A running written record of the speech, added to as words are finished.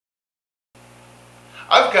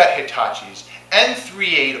I've got Hitachi's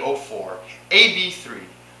N3804AB3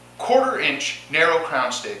 1/4-inch narrow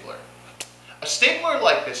crown stapler. A stapler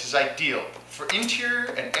like this is ideal for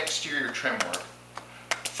interior and exterior trim work,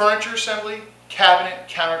 furniture assembly, cabinet,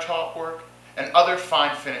 countertop work, and other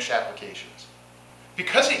fine finish applications.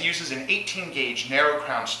 Because it uses an 18-gauge narrow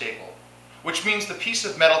crown staple, which means the piece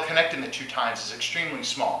of metal connecting the two tines is extremely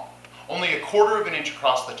small, only 1/4 of an inch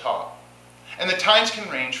across the top, and the tines can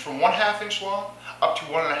range from 1/2 inch long up to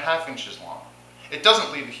 1.5 inches long. It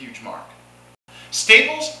doesn't leave a huge mark.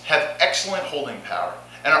 Staples have excellent holding power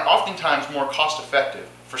and are oftentimes more cost-effective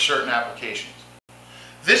for certain applications.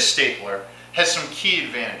 This stapler has some key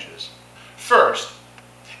advantages. First,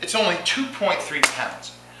 it's only 2.3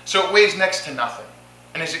 pounds, so it weighs next to nothing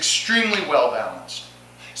and is extremely well balanced.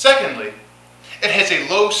 Secondly, it has a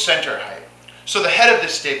low center height, so the head of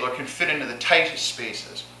this stapler can fit into the tightest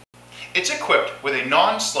spaces. It's equipped with a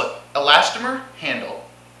non-slip elastomer handle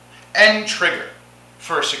and trigger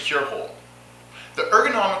for a secure hold. The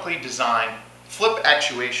ergonomically designed flip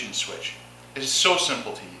actuation switch is so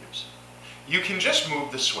simple to use. You can just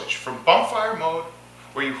move the switch from bump fire mode,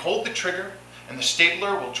 where you hold the trigger and the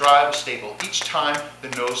stapler will drive a staple each time the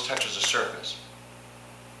nose touches a surface,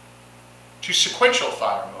 to sequential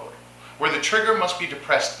fire mode, where the trigger must be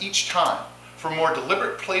depressed each time for more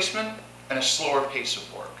deliberate placement and a slower pace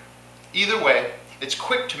of work. Either way, it's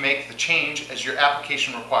quick to make the change as your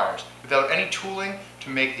application requires, without any tooling to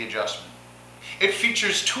make the adjustment. It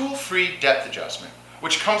features tool-free depth adjustment,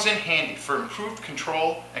 which comes in handy for improved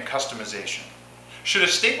control and customization. Should a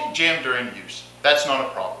staple jam during use, that's not a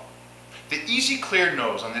problem. The easy clear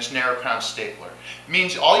nose on this narrow crown stapler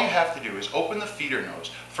means all you have to do is open the feeder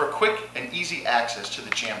nose for quick and easy access to the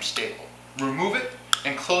jammed staple, remove it,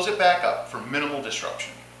 and close it back up for minimal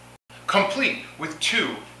disruption. Complete with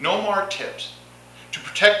 2 no-mar tips to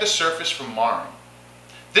protect the surface from marring.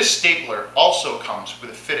 This stapler also comes with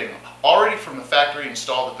a fitting already from the factory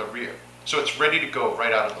installed at the rear, so it's ready to go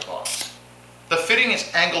right out of the box. The fitting is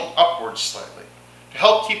angled upwards slightly to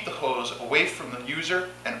help keep the hose away from the user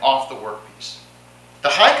and off the workpiece. The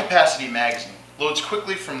high-capacity magazine loads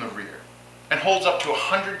quickly from the rear and holds up to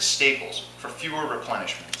 100 staples for fewer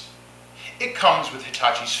replenishments. It comes with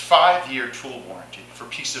Hitachi's 5-year tool warranty for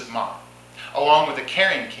peace of mind, along with a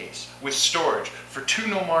carrying case with storage for 2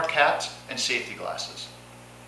 no-mar caps and safety glasses.